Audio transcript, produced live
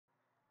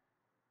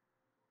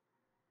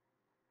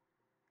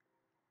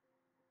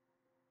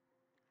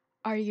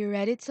Are you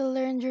ready to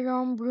learn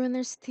Jerome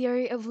Bruner's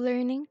theory of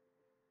learning?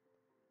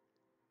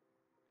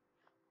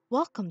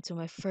 Welcome to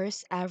my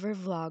first ever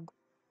vlog.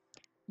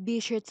 Be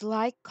sure to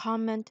like,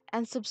 comment,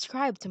 and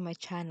subscribe to my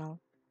channel.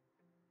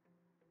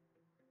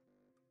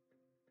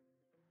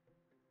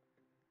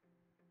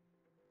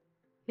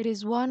 It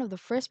is one of the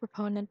first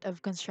proponents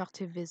of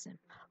constructivism.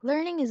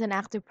 Learning is an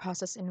active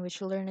process in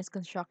which learners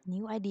construct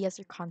new ideas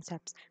or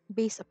concepts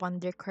based upon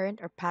their current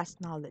or past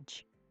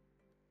knowledge.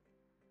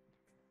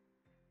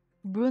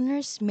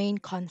 Bruner's main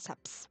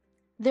concepts.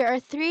 There are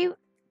three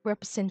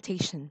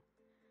representations.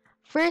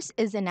 First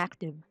is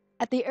inactive.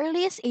 At the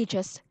earliest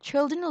ages,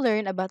 children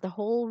learn about the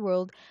whole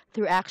world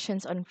through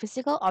actions on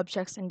physical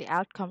objects and the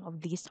outcome of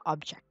these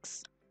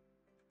objects.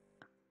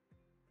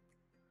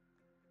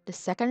 The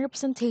second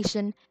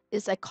representation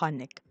is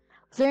iconic.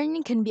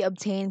 Learning can be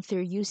obtained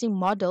through using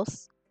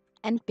models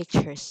and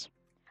pictures.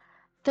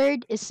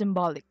 Third is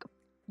symbolic.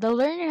 The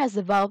learner has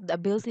developed the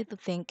ability to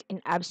think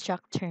in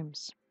abstract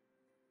terms.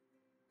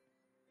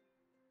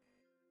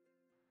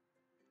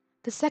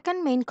 The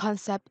second main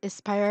concept is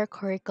spiral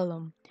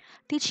curriculum.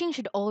 Teaching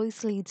should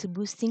always lead to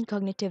boosting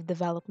cognitive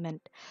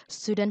development.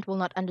 Student will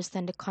not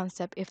understand the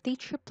concept if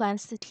teacher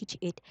plans to teach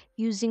it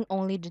using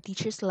only the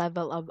teacher's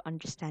level of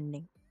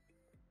understanding.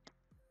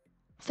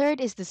 Third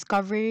is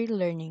discovery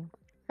learning.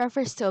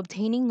 Refers to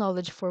obtaining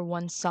knowledge for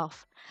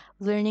oneself.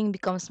 Learning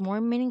becomes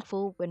more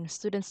meaningful when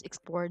students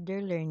explore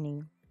their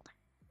learning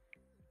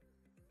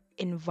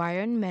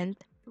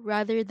environment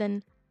rather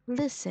than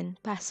listen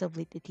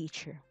passively to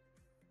teacher.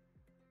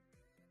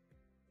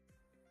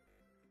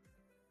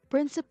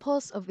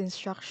 Principles of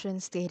instruction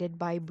stated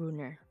by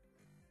Bruner.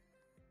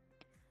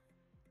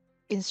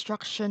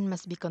 Instruction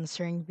must be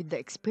concerned with the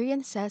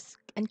experiences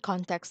and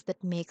context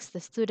that makes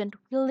the student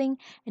willing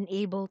and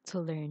able to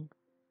learn.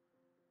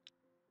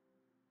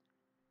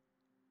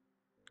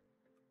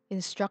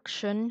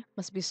 Instruction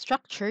must be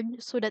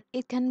structured so that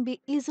it can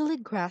be easily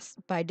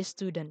grasped by the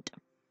student.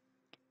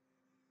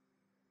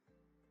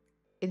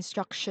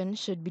 Instruction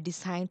should be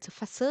designed to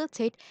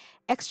facilitate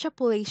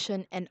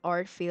extrapolation and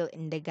or fill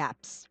in the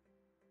gaps.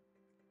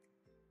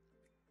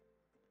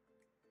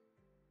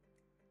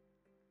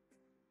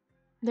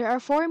 There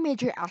are four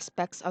major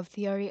aspects of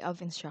theory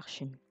of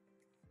instruction.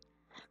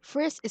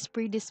 First is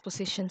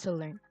predisposition to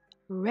learn,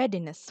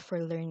 readiness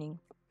for learning.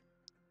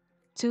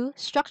 2.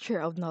 Structure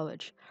of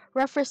knowledge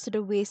refers to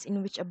the ways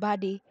in which a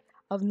body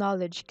of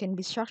knowledge can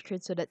be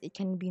structured so that it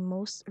can be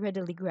most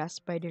readily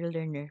grasped by the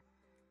learner.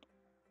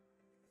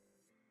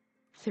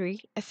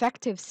 3.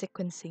 Effective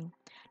sequencing.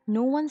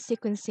 No one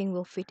sequencing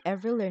will fit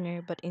every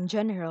learner, but in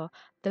general,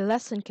 the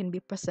lesson can be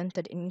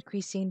presented in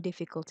increasing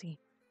difficulty.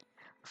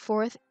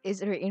 Fourth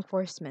is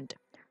reinforcement.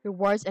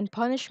 Rewards and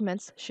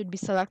punishments should be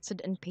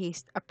selected and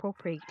paced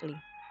appropriately.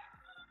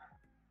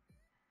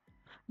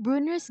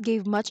 Bruners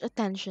gave much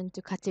attention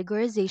to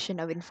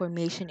categorization of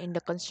information in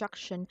the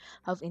construction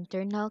of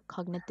internal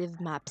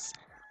cognitive maps.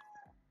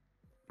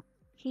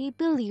 He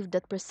believed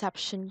that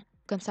perception,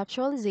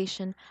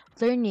 conceptualization,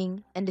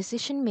 learning, and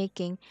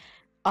decision-making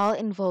all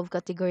involve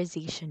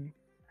categorization.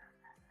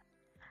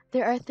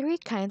 There are three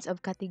kinds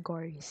of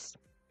categories.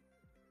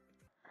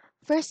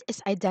 First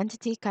is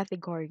identity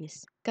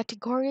categories.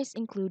 Categories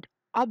include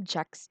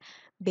objects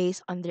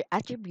based on their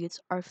attributes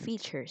or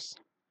features.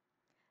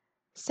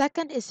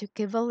 Second is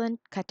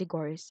equivalent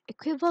categories.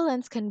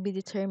 Equivalence can be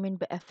determined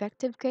by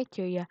affective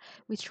criteria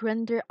which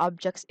render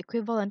objects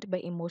equivalent by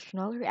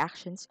emotional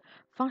reactions,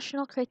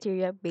 functional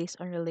criteria based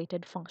on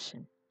related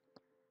function.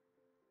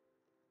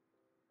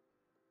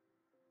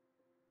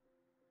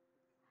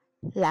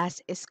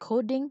 Last is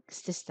coding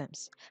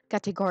systems,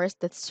 categories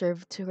that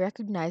serve to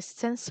recognize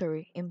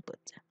sensory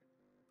input.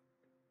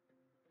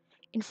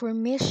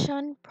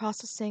 Information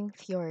processing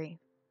theory.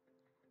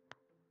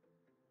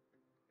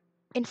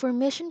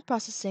 Information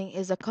processing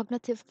is a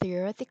cognitive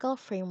theoretical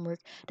framework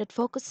that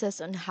focuses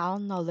on how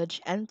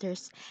knowledge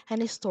enters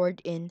and is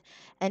stored in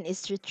and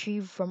is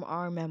retrieved from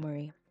our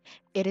memory.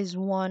 It is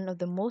one of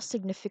the most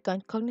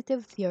significant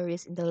cognitive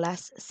theories in the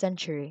last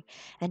century,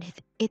 and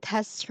it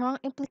has strong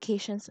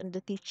implications on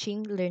the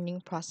teaching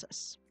learning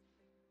process.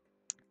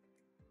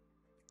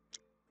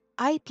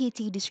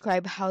 IPT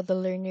describes how the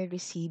learner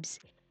receives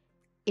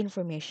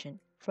information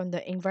from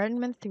the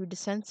environment through the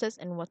senses,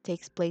 and what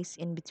takes place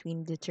in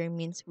between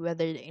determines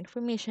whether the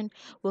information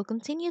will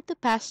continue to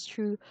pass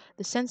through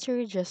the sensory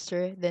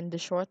register, then the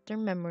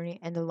short-term memory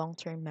and the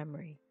long-term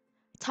memory.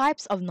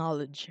 Types of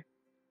knowledge.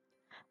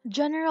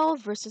 General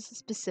versus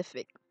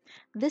specific.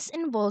 This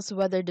involves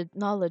whether the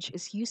knowledge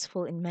is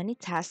useful in many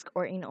tasks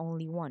or in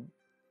only one.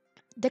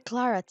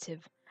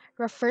 Declarative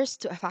refers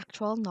to a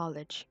factual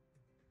knowledge.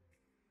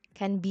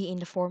 Can be in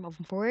the form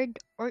of word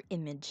or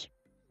image.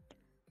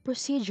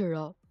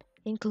 Procedural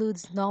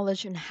includes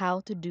knowledge on how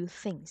to do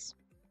things.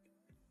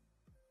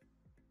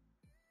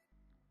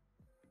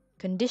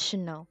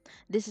 Conditional.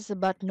 This is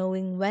about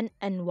knowing when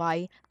and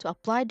why to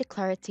apply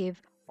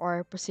declarative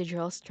or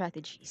procedural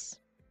strategies.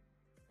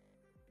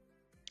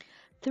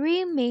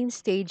 Three main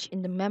stages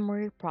in the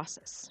memory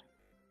process.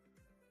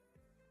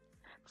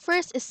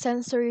 First is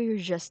sensory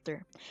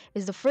register.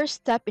 Is the first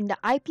step in the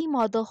IP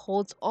model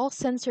holds all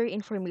sensory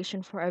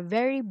information for a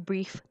very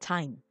brief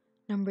time.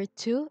 Number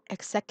 2,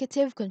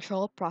 executive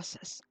control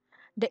process.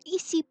 The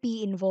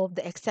ECP involved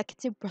the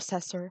executive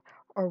processor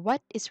or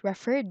what is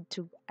referred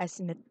to as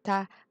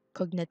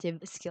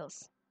metacognitive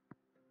skills.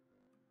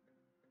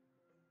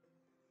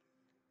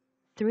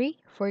 3.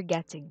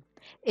 Forgetting.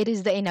 It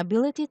is the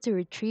inability to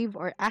retrieve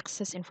or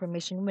access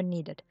information when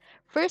needed.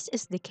 First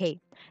is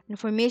decay.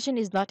 Information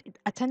is not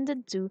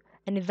attended to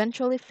and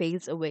eventually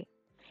fades away.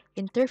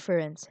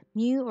 Interference.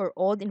 New or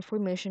old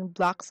information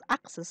blocks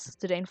access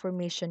to the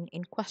information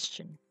in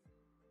question.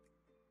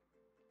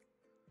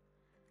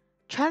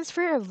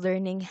 Transfer of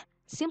learning.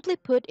 Simply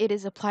put, it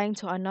is applying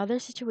to another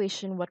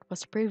situation what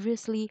was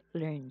previously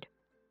learned.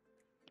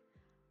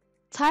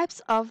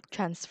 Types of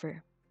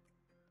transfer.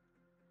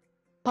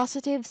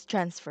 Positive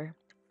transfer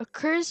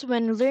occurs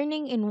when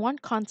learning in one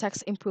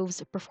context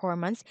improves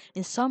performance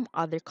in some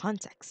other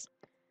context.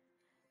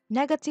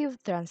 Negative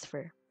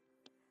transfer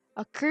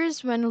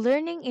occurs when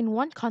learning in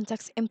one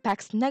context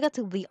impacts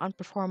negatively on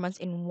performance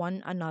in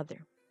one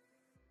another.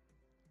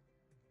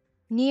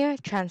 Near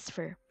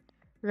transfer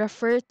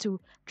refer to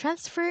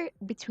transfer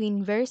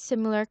between very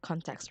similar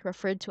contexts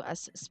referred to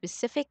as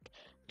specific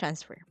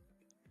transfer.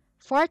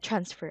 Far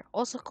transfer,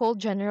 also called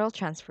general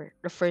transfer,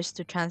 refers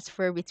to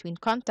transfer between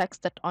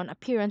contexts that on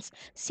appearance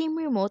seem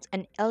remote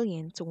and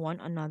alien to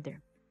one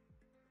another.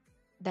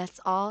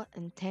 That's all,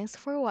 and thanks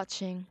for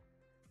watching.